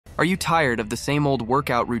Are you tired of the same old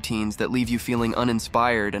workout routines that leave you feeling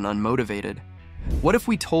uninspired and unmotivated? What if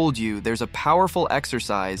we told you there's a powerful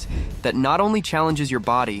exercise that not only challenges your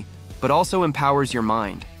body, but also empowers your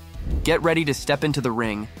mind? Get ready to step into the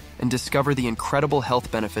ring and discover the incredible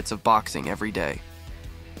health benefits of boxing every day.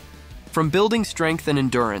 From building strength and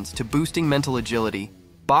endurance to boosting mental agility,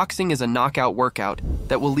 boxing is a knockout workout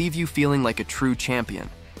that will leave you feeling like a true champion.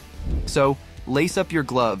 So, lace up your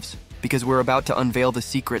gloves, because we're about to unveil the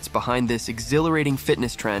secrets behind this exhilarating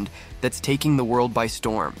fitness trend that's taking the world by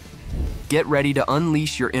storm. Get ready to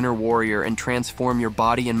unleash your inner warrior and transform your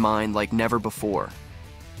body and mind like never before.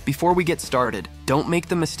 Before we get started, don't make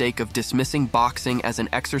the mistake of dismissing boxing as an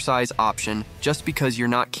exercise option just because you're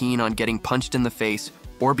not keen on getting punched in the face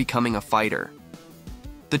or becoming a fighter.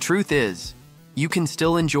 The truth is, you can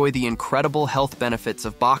still enjoy the incredible health benefits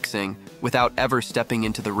of boxing without ever stepping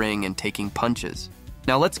into the ring and taking punches.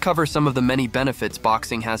 Now let's cover some of the many benefits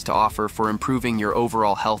boxing has to offer for improving your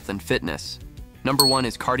overall health and fitness. Number 1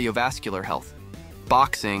 is cardiovascular health.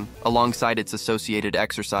 Boxing, alongside its associated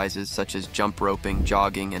exercises such as jump roping,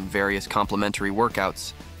 jogging, and various complementary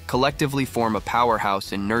workouts, collectively form a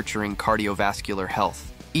powerhouse in nurturing cardiovascular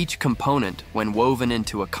health. Each component, when woven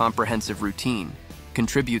into a comprehensive routine,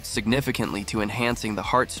 contributes significantly to enhancing the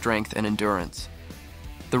heart strength and endurance.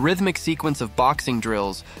 The rhythmic sequence of boxing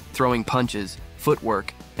drills, throwing punches,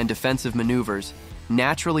 footwork, and defensive maneuvers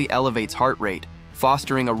naturally elevates heart rate,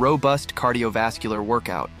 fostering a robust cardiovascular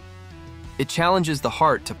workout. It challenges the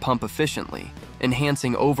heart to pump efficiently,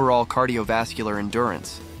 enhancing overall cardiovascular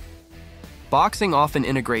endurance. Boxing often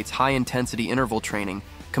integrates high-intensity interval training,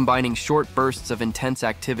 combining short bursts of intense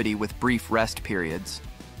activity with brief rest periods.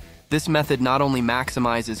 This method not only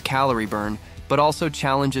maximizes calorie burn, but also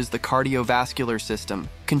challenges the cardiovascular system,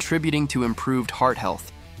 contributing to improved heart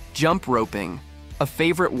health. Jump roping, a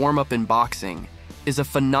favorite warm-up in boxing, is a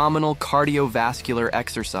phenomenal cardiovascular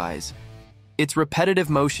exercise. Its repetitive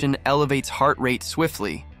motion elevates heart rate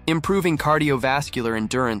swiftly, improving cardiovascular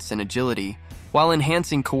endurance and agility, while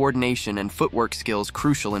enhancing coordination and footwork skills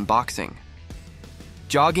crucial in boxing.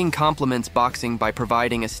 Jogging complements boxing by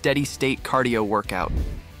providing a steady-state cardio workout.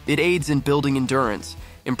 It aids in building endurance,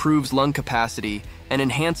 improves lung capacity, and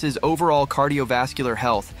enhances overall cardiovascular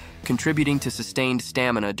health, contributing to sustained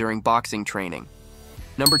stamina during boxing training.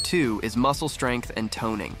 Number 2 is muscle strength and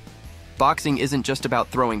toning. Boxing isn't just about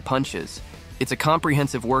throwing punches. It's a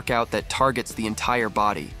comprehensive workout that targets the entire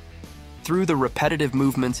body. Through the repetitive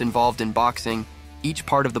movements involved in boxing, each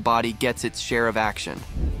part of the body gets its share of action.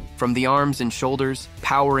 From the arms and shoulders,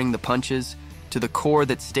 powering the punches, to the core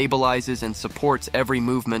that stabilizes and supports every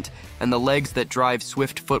movement, and the legs that drive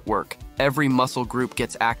swift footwork, every muscle group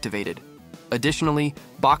gets activated. Additionally,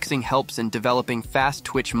 boxing helps in developing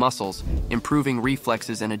fast-twitch muscles, improving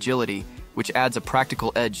reflexes and agility, which adds a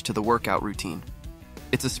practical edge to the workout routine.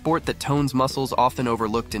 It's a sport that tones muscles often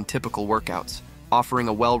overlooked in typical workouts, offering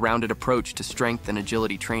a well-rounded approach to strength and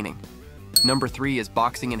agility training. Number 3 is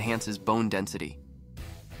boxing enhances bone density.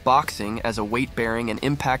 Boxing, as a weight-bearing and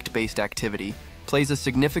impact-based activity, plays a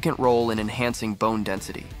significant role in enhancing bone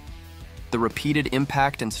density. The repeated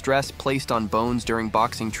impact and stress placed on bones during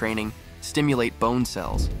boxing training stimulate bone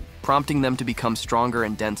cells, prompting them to become stronger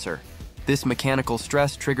and denser. This mechanical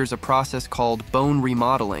stress triggers a process called bone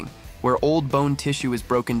remodeling, where old bone tissue is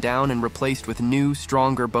broken down and replaced with new,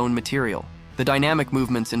 stronger bone material. The dynamic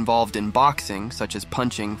movements involved in boxing, such as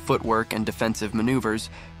punching, footwork, and defensive maneuvers,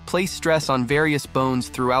 place stress on various bones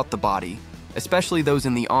throughout the body, especially those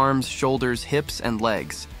in the arms, shoulders, hips, and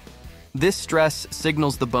legs. This stress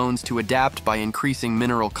signals the bones to adapt by increasing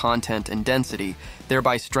mineral content and density,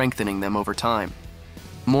 thereby strengthening them over time.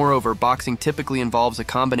 Moreover, boxing typically involves a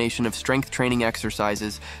combination of strength training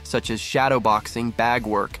exercises such as shadow boxing, bag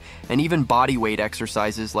work, and even body weight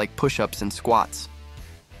exercises like push-ups and squats.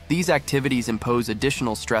 These activities impose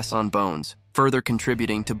additional stress on bones, further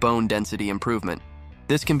contributing to bone density improvement.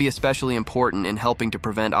 This can be especially important in helping to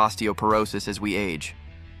prevent osteoporosis as we age.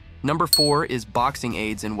 Number 4 is boxing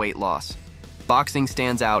aids in weight loss. Boxing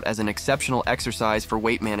stands out as an exceptional exercise for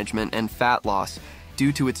weight management and fat loss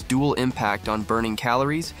due to its dual impact on burning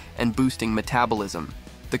calories and boosting metabolism.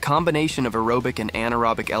 The combination of aerobic and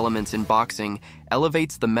anaerobic elements in boxing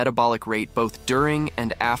elevates the metabolic rate both during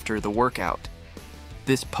and after the workout.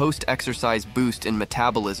 This post-exercise boost in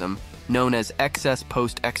metabolism, known as excess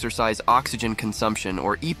post-exercise oxygen consumption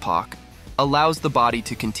or EPOC, allows the body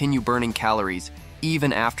to continue burning calories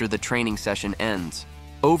even after the training session ends.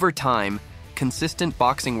 Over time, consistent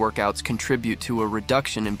boxing workouts contribute to a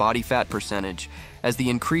reduction in body fat percentage, as the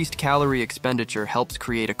increased calorie expenditure helps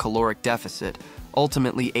create a caloric deficit,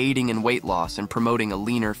 ultimately aiding in weight loss and promoting a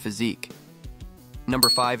leaner physique. Number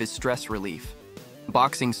 5 is stress relief.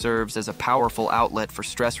 Boxing serves as a powerful outlet for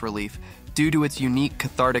stress relief due to its unique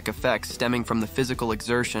cathartic effects stemming from the physical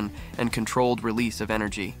exertion and controlled release of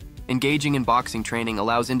energy. Engaging in boxing training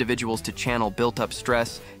allows individuals to channel built-up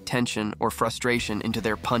stress, tension, or frustration into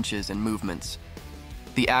their punches and movements.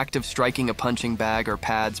 The act of striking a punching bag or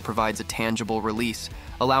pads provides a tangible release,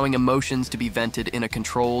 allowing emotions to be vented in a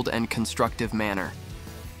controlled and constructive manner.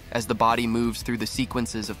 As the body moves through the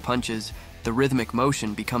sequences of punches, the rhythmic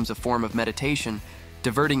motion becomes a form of meditation,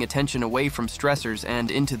 diverting attention away from stressors and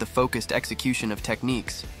into the focused execution of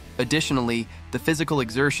techniques. Additionally, the physical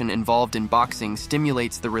exertion involved in boxing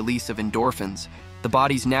stimulates the release of endorphins, the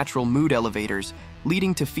body's natural mood elevators,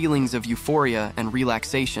 leading to feelings of euphoria and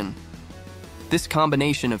relaxation. This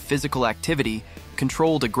combination of physical activity,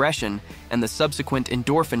 controlled aggression, and the subsequent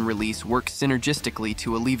endorphin release works synergistically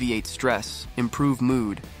to alleviate stress, improve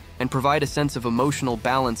mood, and provide a sense of emotional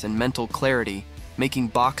balance and mental clarity, making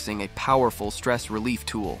boxing a powerful stress relief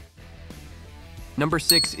tool. Number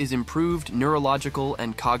 6 is improved neurological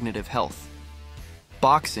and cognitive health.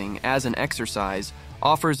 Boxing, as an exercise,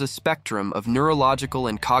 offers a spectrum of neurological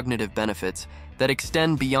and cognitive benefits that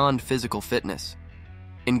extend beyond physical fitness.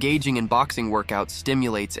 Engaging in boxing workouts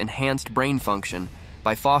stimulates enhanced brain function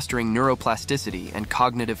by fostering neuroplasticity and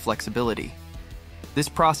cognitive flexibility. This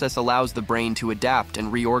process allows the brain to adapt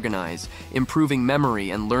and reorganize, improving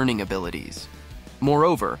memory and learning abilities.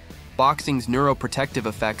 Moreover, boxing's neuroprotective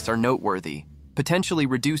effects are noteworthy, potentially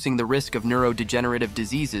reducing the risk of neurodegenerative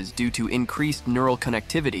diseases due to increased neural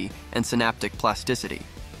connectivity and synaptic plasticity.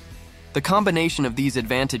 The combination of these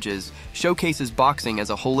advantages showcases boxing as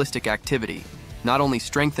a holistic activity, not only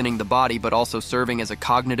strengthening the body but also serving as a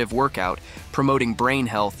cognitive workout, promoting brain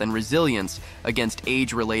health and resilience against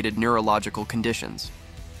age-related neurological conditions.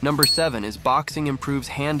 Number 7 is boxing improves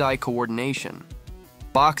hand-eye coordination.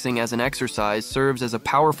 Boxing as an exercise serves as a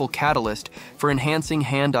powerful catalyst for enhancing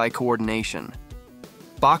hand-eye coordination.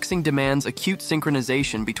 Boxing demands acute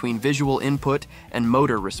synchronization between visual input and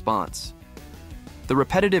motor response. The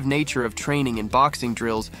repetitive nature of training in boxing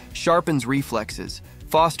drills sharpens reflexes,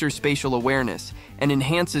 fosters spatial awareness, and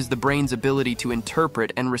enhances the brain's ability to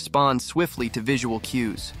interpret and respond swiftly to visual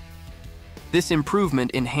cues. This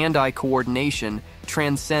improvement in hand-eye coordination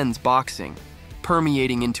transcends boxing,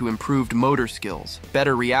 permeating into improved motor skills,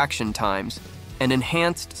 better reaction times, and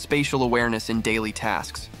enhanced spatial awareness in daily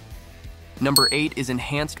tasks. Number 8 is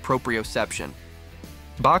enhanced proprioception.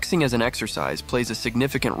 Boxing as an exercise plays a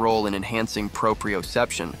significant role in enhancing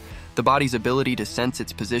proprioception, the body's ability to sense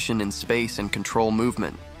its position in space and control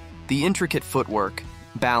movement. The intricate footwork,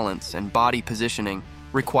 balance, and body positioning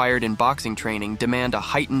required in boxing training demand a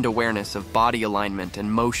heightened awareness of body alignment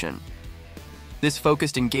and motion. This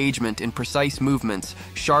focused engagement in precise movements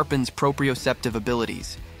sharpens proprioceptive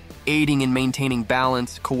abilities, aiding in maintaining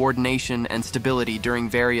balance, coordination, and stability during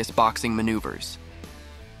various boxing maneuvers.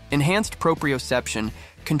 Enhanced proprioception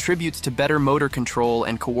contributes to better motor control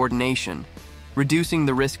and coordination, reducing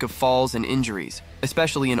the risk of falls and injuries,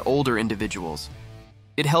 especially in older individuals.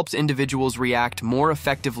 It helps individuals react more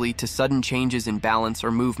effectively to sudden changes in balance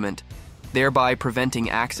or movement, thereby preventing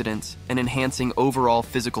accidents and enhancing overall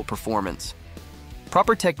physical performance.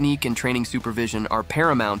 Proper technique and training supervision are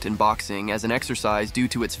paramount in boxing as an exercise due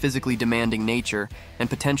to its physically demanding nature and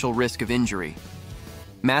potential risk of injury.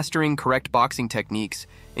 Mastering correct boxing techniques,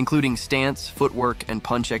 including stance, footwork, and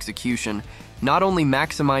punch execution, not only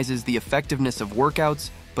maximizes the effectiveness of workouts,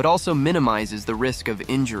 but also minimizes the risk of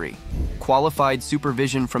injury. Qualified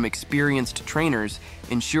supervision from experienced trainers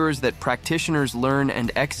ensures that practitioners learn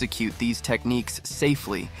and execute these techniques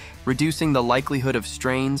safely, reducing the likelihood of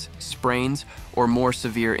strains, sprains, or more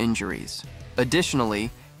severe injuries.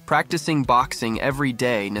 Additionally, practicing boxing every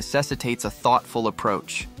day necessitates a thoughtful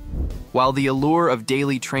approach. While the allure of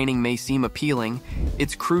daily training may seem appealing,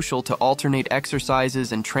 it's crucial to alternate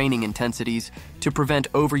exercises and training intensities to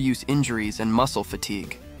prevent overuse injuries and muscle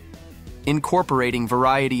fatigue. Incorporating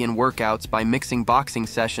variety in workouts by mixing boxing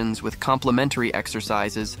sessions with complementary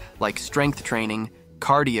exercises like strength training,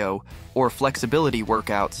 cardio, or flexibility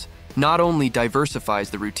workouts not only diversifies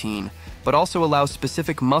the routine, but also allows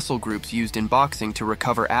specific muscle groups used in boxing to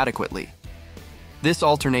recover adequately. This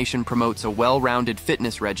alternation promotes a well-rounded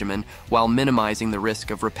fitness regimen while minimizing the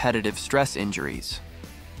risk of repetitive stress injuries.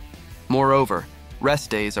 Moreover,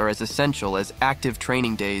 rest days are as essential as active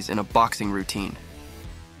training days in a boxing routine.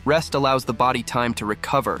 Rest allows the body time to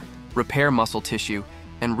recover, repair muscle tissue,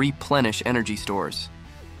 and replenish energy stores.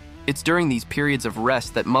 It's during these periods of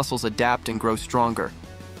rest that muscles adapt and grow stronger.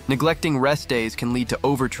 Neglecting rest days can lead to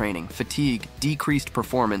overtraining, fatigue, decreased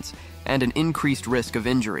performance, and an increased risk of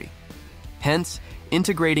injury. Hence,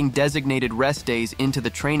 Integrating designated rest days into the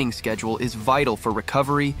training schedule is vital for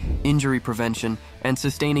recovery, injury prevention, and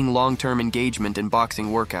sustaining long-term engagement in boxing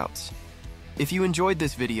workouts. If you enjoyed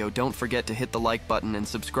this video, don't forget to hit the like button and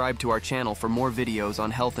subscribe to our channel for more videos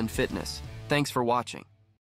on health and fitness. Thanks for watching.